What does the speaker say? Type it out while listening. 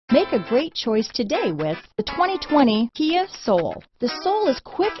Make a great choice today with the 2020 Kia Soul. The Soul is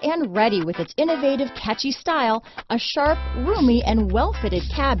quick and ready with its innovative, catchy style, a sharp, roomy, and well-fitted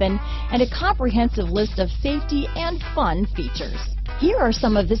cabin, and a comprehensive list of safety and fun features. Here are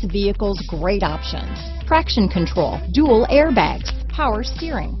some of this vehicle's great options: traction control, dual airbags, power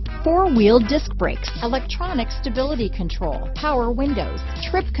steering, four-wheel disc brakes, electronic stability control, power windows,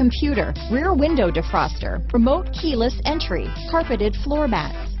 trip computer, rear window defroster, remote keyless entry, carpeted floor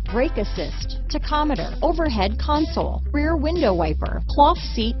mats, brake assist, tachometer, overhead console, rear window wiper, cloth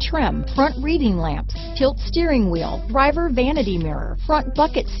seat trim, front reading lamps, tilt steering wheel, driver vanity mirror, front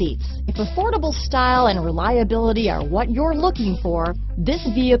bucket seats. If affordable style and reliability are what you're looking for, this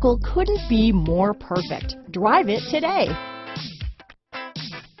vehicle couldn't be more perfect. Drive it today.